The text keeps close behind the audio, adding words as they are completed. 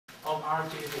of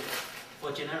Rj0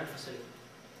 for generic facility.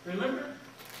 Remember,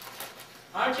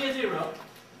 Rj0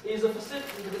 is a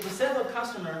facility, the set of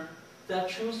customers that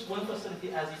choose one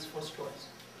facility as its first choice.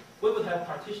 We would have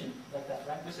partition like that,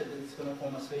 right? We said that it's going to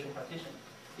form a spatial partition.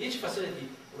 Each facility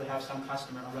will have some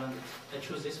customer around it that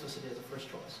choose this facility as the first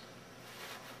choice.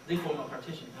 They form a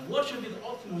partition. And what should be the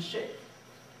optimal shape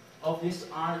of this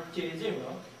Rj0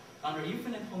 under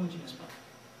infinite homogeneous plan?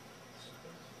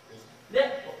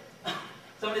 Yeah.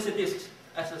 Somebody said this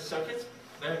as a circuit.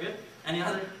 Very good. Any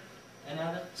other? Any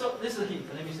other? So this is a hint.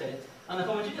 Let me say it. On the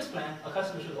homogeneous plan, a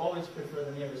customer should always prefer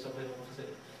the nearest available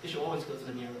facility. They should always go to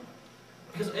the nearest one.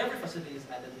 Because every facility is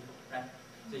identical, right?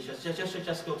 So you should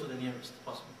just go to the nearest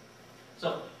possible.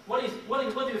 So what do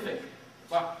you think?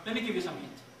 Well, let me give you some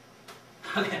hint.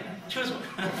 Okay, choose one.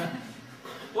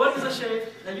 What is the shape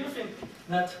that you think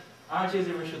that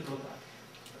Rj0 should look like?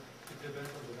 It depends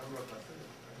on the number of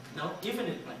facilities. No,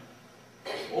 infinite plane.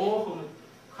 All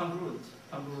congruent.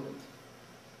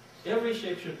 Every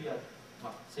shape should be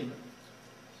similar.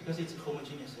 Because it's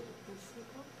homogeneous.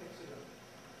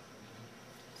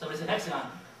 Somebody said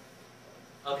hexagon.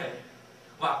 Okay.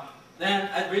 Wow. Then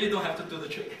I really don't have to do the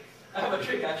trick. I have a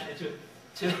trick actually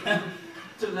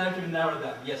to let you narrow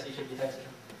down. Yes, it should be hexagon.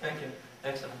 Thank you.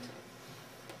 Excellent.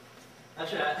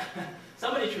 Actually,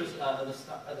 somebody chose the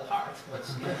heart. But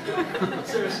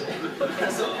seriously.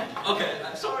 So, okay.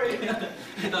 I'm sorry.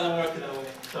 It doesn't work that way.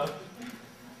 So,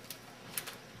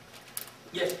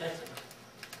 yes, hexagon.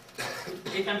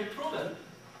 It can be proven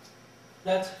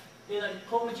that in a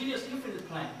homogeneous infinite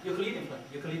plane, Euclidean plane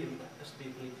has to be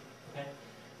Euclidean. Okay?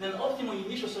 Then optimal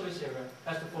initial surface area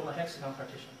has to form a hexagon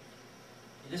partition.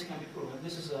 This can be proven.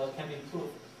 This is can be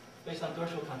proved based on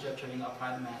Gershel conjecture in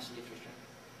applied math literature.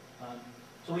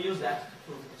 So we use that to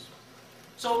prove this.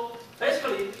 So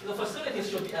basically, the facilities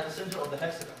should be at the center of the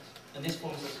hexagons, and this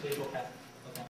forms a spatial pattern.